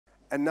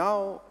And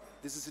now,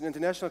 this is an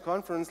international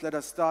conference, let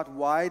us start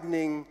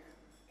widening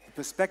the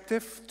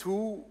perspective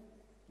to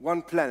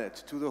one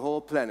planet, to the whole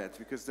planet,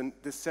 because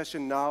this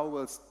session now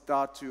will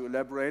start to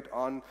elaborate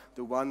on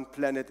the One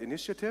Planet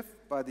initiative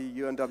by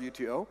the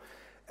UNWTO.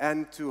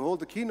 And to hold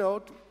the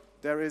keynote,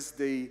 there is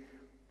the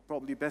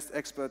probably best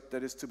expert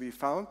that is to be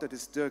found, that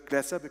is Dirk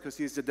Glaesser, because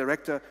he is the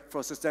Director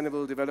for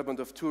Sustainable Development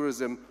of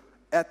Tourism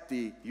at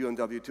the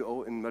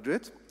UNWTO in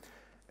Madrid.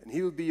 And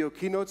he will be your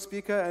keynote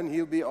speaker, and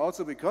he'll be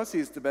also, because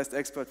he's the best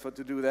expert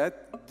to do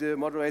that, the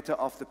moderator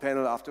of the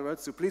panel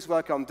afterwards. So please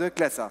welcome Dirk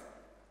Glaesser.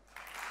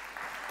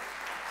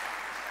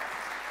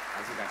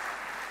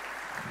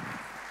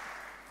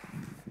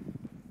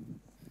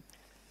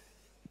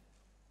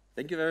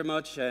 Thank you very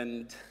much,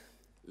 and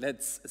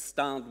let's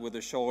start with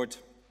a short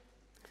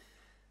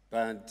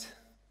but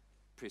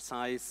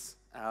precise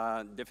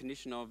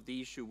definition of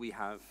the issue we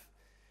have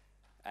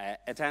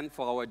at hand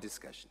for our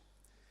discussion.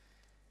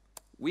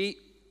 We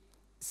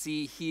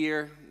see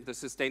here the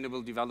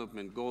Sustainable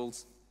Development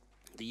Goals,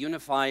 the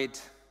unified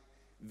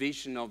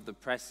vision of the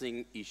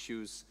pressing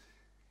issues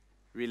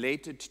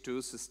related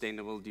to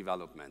sustainable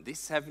development. These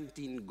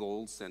 17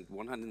 goals and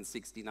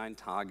 169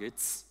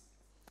 targets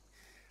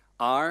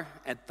are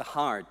at the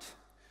heart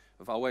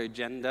of our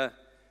agenda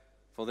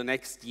for the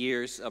next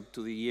years up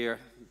to the year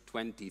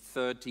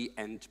 2030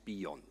 and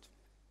beyond.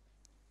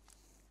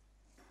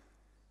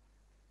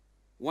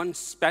 One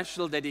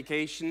special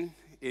dedication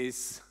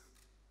is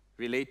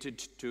related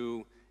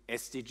to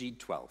SDG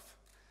 12,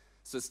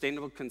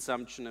 Sustainable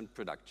Consumption and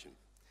Production.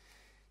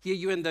 Here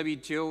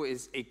UNWTO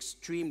is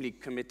extremely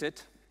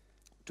committed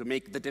to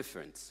make the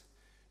difference,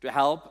 to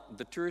help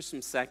the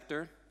tourism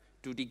sector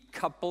to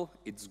decouple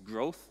its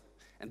growth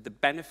and the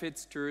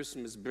benefits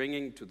tourism is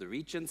bringing to the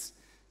regions,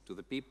 to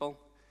the people,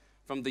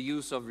 from the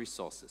use of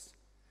resources.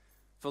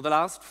 For the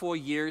last 4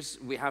 years,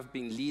 we have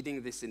been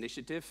leading this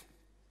initiative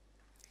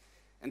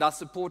and are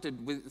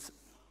supported with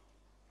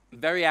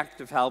very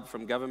active help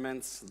from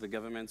governments, the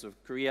governments of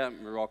Korea,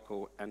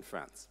 Morocco, and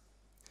France.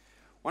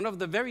 One of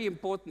the very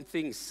important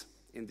things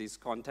in this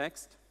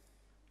context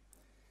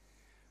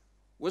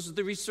was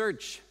the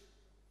research.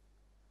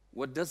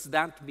 What does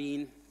that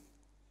mean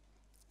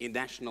in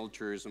national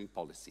tourism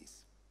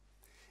policies?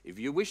 If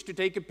you wish to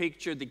take a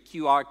picture, the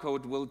QR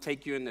code will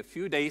take you in a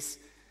few days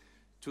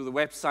to the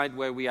website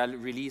where we are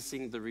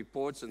releasing the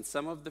reports, and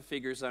some of the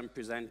figures I'm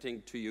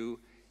presenting to you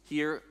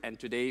here and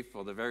today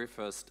for the very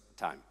first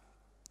time.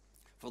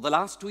 For the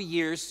last 2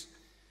 years,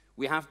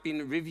 we have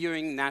been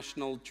reviewing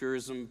national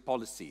tourism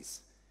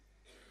policies.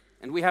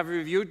 And we have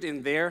reviewed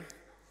in there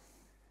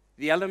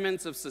the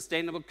elements of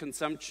sustainable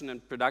consumption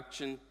and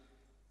production,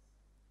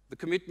 the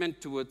commitment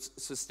towards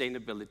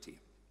sustainability.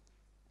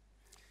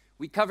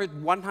 We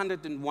covered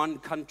 101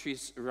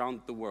 countries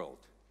around the world,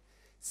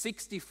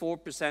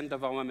 64%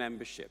 of our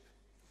membership.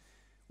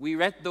 We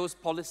read those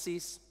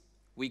policies,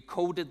 we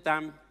coded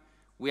them,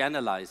 we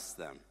analyzed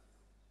them.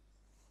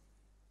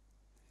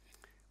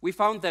 We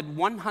found that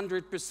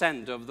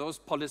 100% of those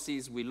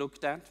policies we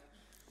looked at,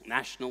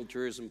 national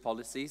tourism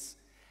policies,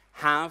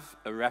 have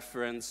a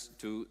reference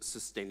to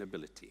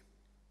sustainability.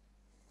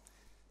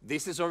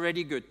 This is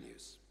already good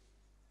news.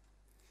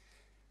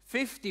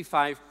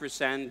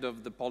 55%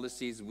 of the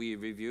policies we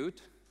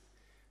reviewed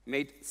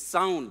made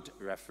sound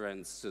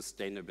reference to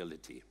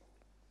sustainability.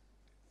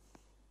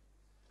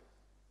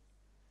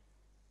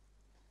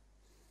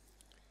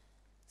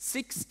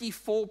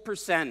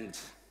 "64%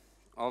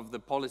 of the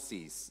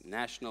policies,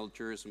 national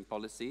tourism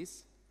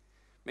policies,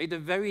 made a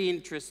very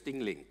interesting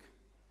link.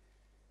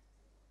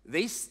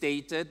 They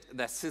stated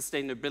that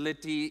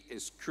sustainability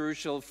is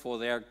crucial for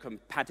their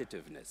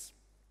competitiveness.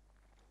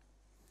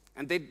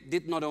 And they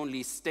did not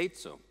only state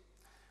so.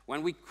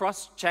 When we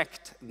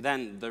cross-checked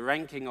then the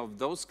ranking of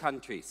those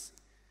countries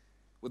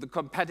with the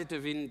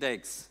competitive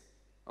index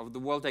of the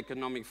World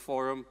Economic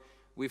Forum,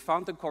 we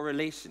found a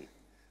correlation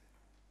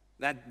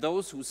that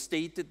those who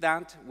stated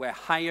that were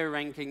higher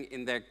ranking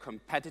in their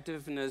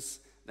competitiveness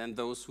than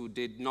those who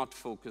did not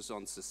focus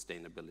on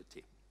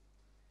sustainability.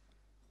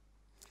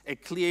 A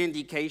clear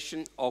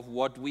indication of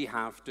what we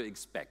have to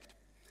expect.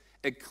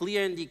 A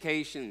clear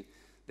indication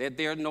that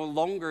there no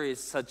longer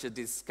is such a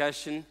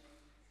discussion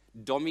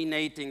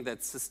dominating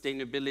that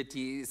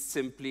sustainability is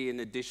simply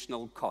an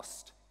additional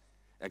cost.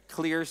 A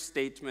clear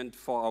statement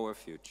for our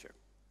future.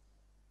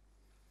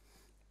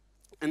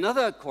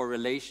 Another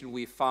correlation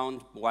we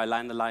found while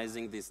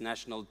analyzing these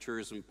national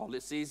tourism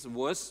policies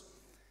was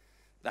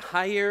the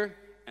higher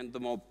and the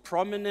more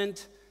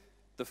prominent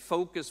the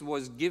focus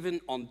was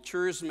given on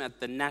tourism at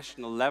the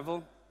national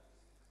level,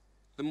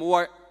 the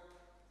more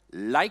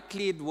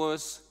likely it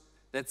was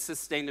that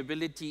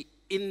sustainability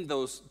in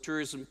those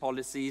tourism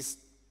policies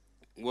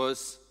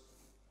was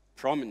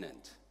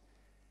prominent.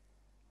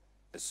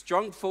 A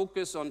strong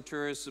focus on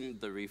tourism,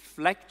 the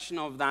reflection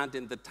of that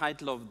in the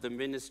title of the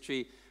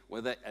ministry,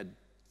 whether a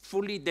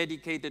fully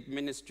dedicated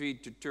ministry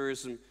to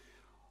tourism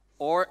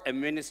or a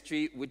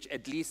ministry which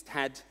at least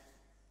had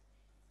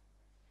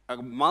a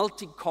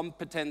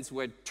multi-competence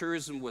where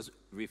tourism was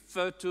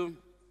referred to,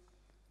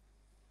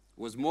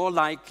 was more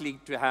likely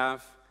to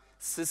have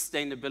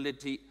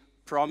sustainability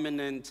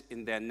prominent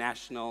in their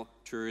national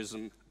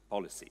tourism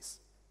policies.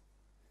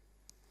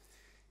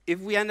 If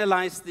we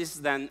analyze this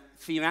then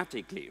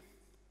thematically,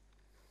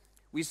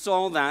 we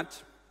saw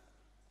that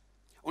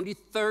only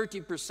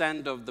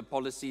 30% of the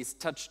policies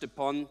touched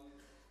upon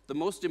the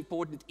most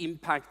important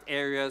impact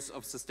areas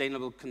of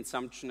sustainable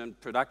consumption and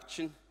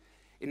production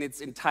in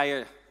its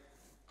entire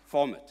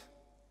format.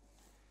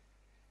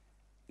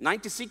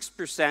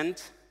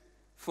 96%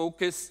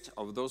 focused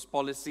of those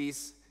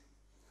policies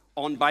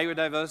on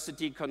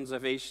biodiversity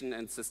conservation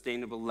and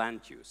sustainable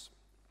land use.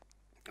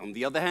 On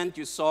the other hand,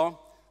 you saw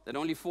that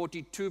only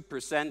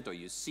 42%, or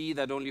you see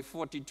that only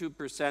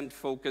 42%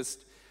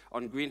 focused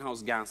on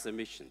greenhouse gas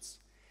emissions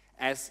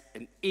as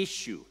an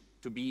issue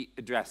to be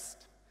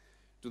addressed.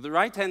 To the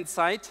right-hand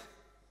side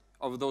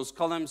of those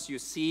columns, you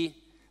see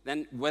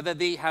then whether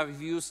they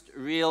have used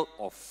real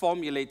or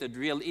formulated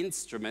real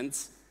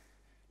instruments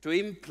to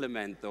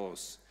implement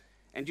those.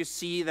 And you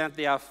see that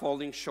they are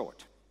falling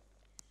short.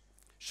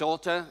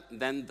 Shorter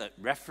than the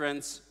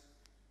reference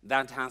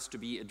that has to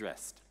be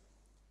addressed.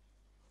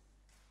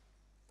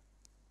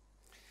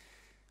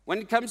 When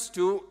it comes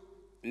to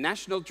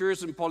national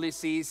tourism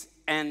policies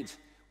and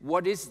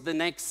what is the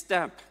next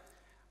step,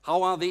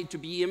 how are they to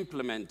be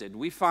implemented?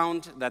 We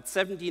found that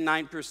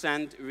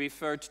 79%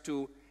 referred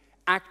to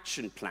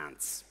action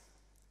plans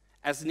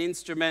as an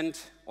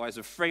instrument or as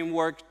a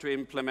framework to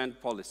implement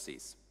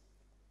policies.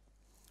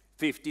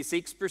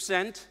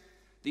 56%,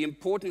 the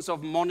importance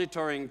of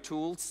monitoring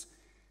tools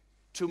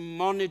to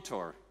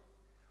monitor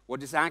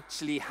what is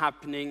actually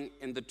happening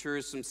in the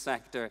tourism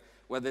sector,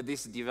 whether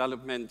this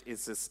development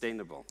is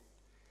sustainable.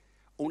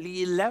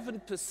 Only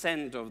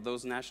 11% of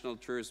those national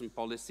tourism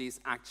policies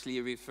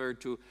actually refer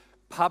to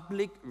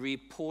public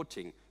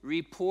reporting,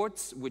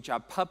 reports which are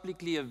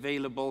publicly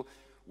available,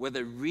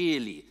 whether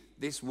really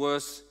this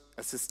was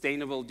a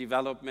sustainable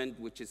development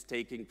which is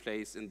taking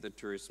place in the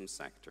tourism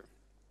sector.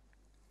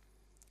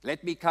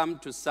 Let me come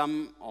to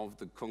some of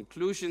the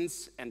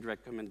conclusions and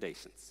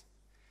recommendations.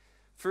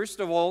 First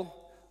of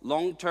all,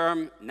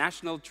 long-term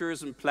national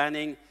tourism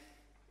planning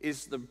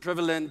is the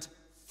prevalent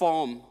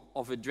form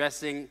of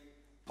addressing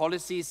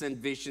policies and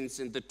visions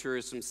in the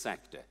tourism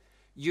sector.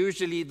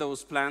 Usually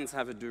those plans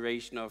have a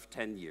duration of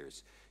 10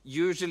 years.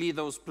 Usually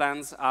those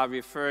plans are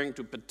referring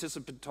to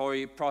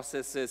participatory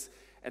processes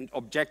and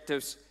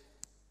objectives.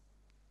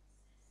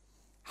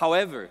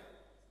 However,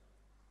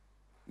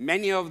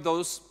 many of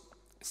those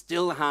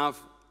still have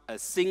a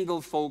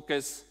single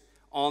focus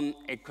on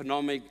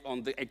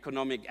the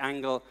economic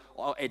angle,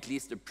 or at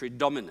least a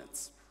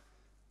predominance.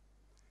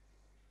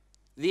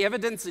 The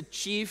evidence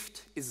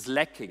achieved is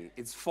lacking,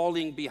 it's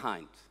falling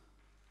behind.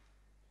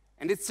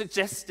 And it's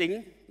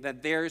suggesting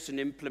that there is an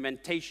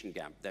implementation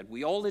gap, that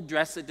we all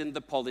address it in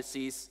the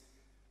policies,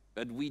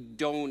 but we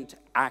don't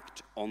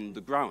act on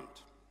the ground.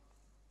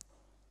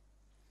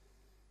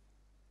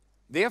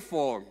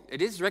 Therefore,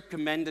 it is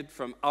recommended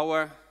from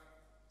our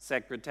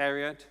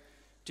Secretariat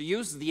to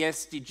use the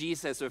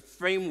SDGs as a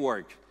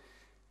framework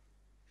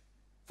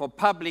for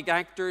public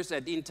actors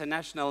at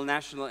international,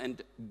 national,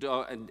 and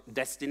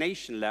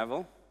destination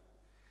level,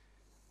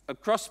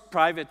 across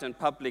private and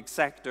public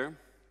sector,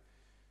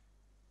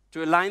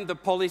 to align the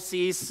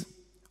policies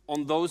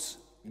on those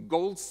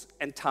goals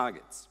and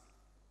targets.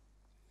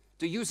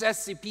 To use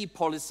SCP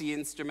policy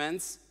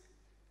instruments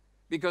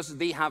because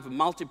they have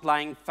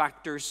multiplying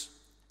factors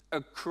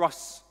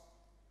across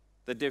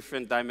the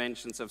different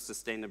dimensions of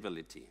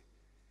sustainability.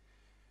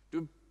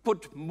 To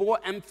put more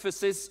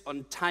emphasis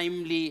on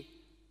timely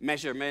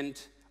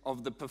measurement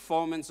of the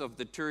performance of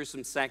the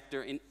tourism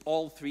sector in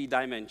all three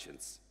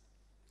dimensions.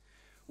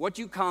 What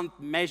you can't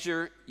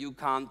measure, you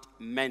can't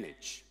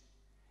manage.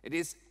 It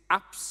is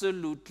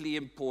absolutely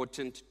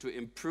important to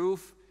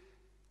improve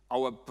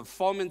our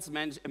performance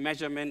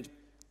measurement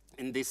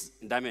in this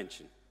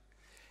dimension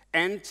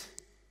and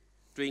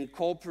to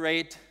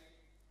incorporate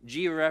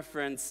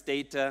georeference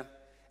data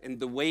in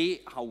the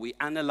way how we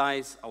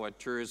analyze our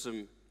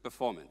tourism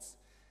performance.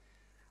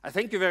 I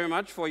thank you very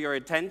much for your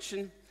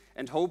attention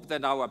and hope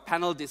that our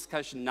panel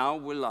discussion now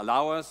will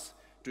allow us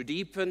to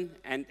deepen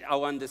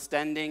our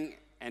understanding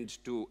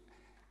and to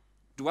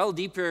dwell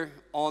deeper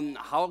on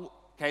how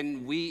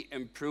can we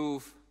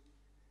improve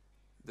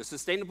the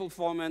sustainable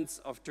performance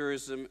of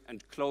tourism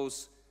and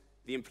close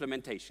the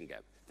implementation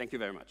gap. Thank you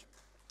very much.